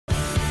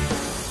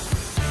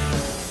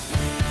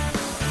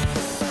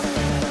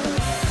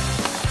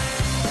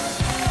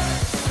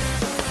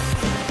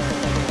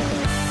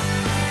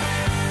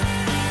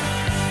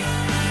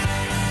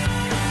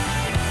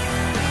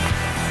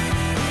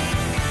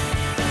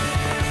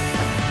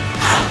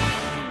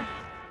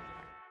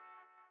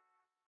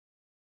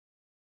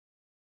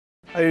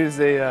I use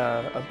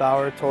a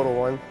Bauer Total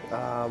One.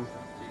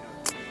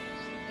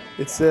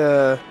 It's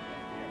a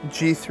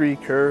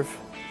G3 curve.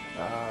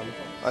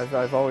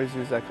 I've always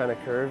used that kind of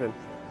curve, and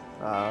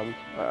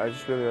I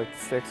just really like the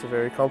sticks. They're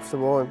very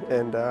comfortable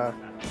and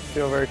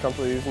feel very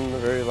comfortable using them.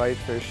 They're very light,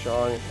 very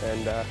strong,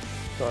 and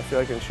so I feel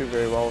like I can shoot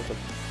very well with them.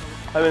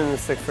 I've been in the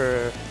stick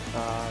for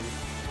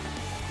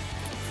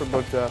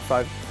about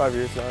five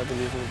years now. I've been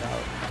using the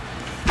Bauer.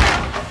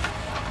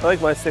 I like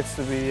my sticks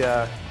to be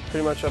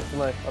pretty much up to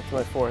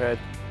my forehead,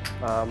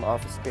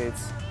 off the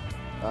skates.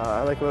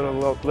 I like a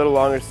little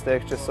longer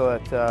stick just so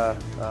that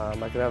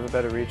I can have a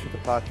better reach with the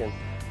puck and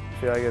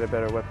feel I get a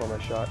better whip on my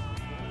shot.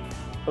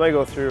 I might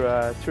go through 2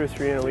 or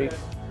 3 in a week,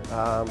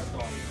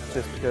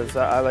 just because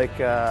I like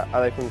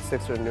when the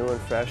sticks are new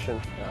and fresh,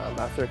 and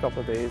after a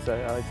couple of days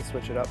I like to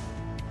switch it up.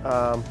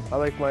 I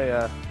like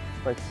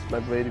my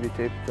blade to be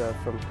taped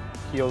from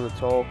heel to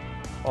toe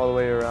all the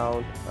way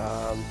around.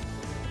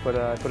 Put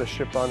a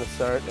strip on to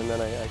start, and then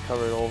I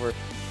cover it over.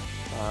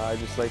 I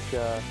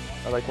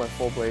like my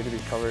full blade to be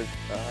covered.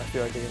 I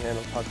feel like I can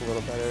handle the puck a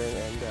little better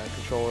and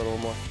control it a little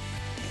more.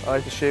 I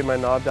like to shave my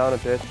knob down a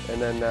bit,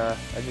 and then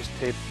I just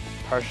tape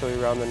partially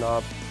around the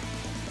knob.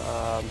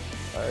 I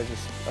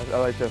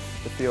like the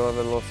feel of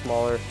it a little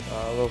smaller,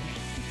 a little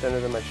thinner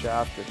than my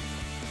shaft.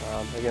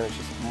 Again,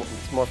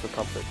 it's more for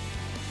comfort.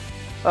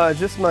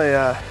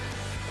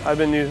 I've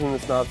been using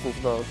this knob since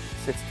about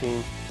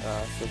 16,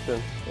 so it's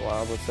been a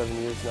while, about 7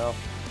 years now.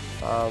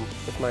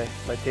 With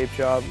my tape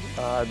job,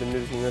 I've been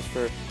using this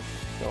for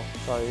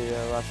probably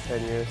the last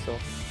 10 years. So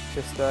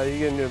just you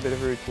get into a bit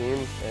of a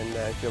routine, and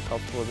I feel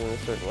comfortable doing it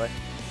a certain way.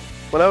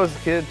 When I was a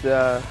kid,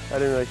 I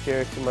didn't really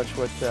care too much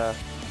what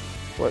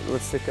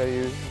stick I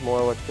used,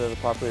 more what the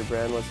popular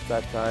brand was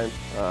at that time.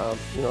 I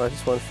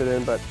just wanted to fit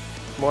in. But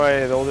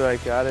the older I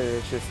got,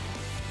 it's just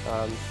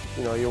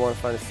you want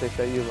to find a stick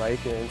that you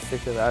like and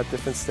stick to that.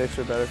 Different sticks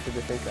are better for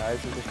different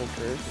guys and different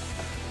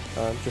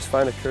curves. Just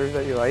find a curve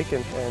that you like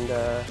and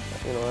a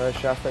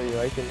shaft that you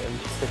like and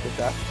stick with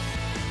that.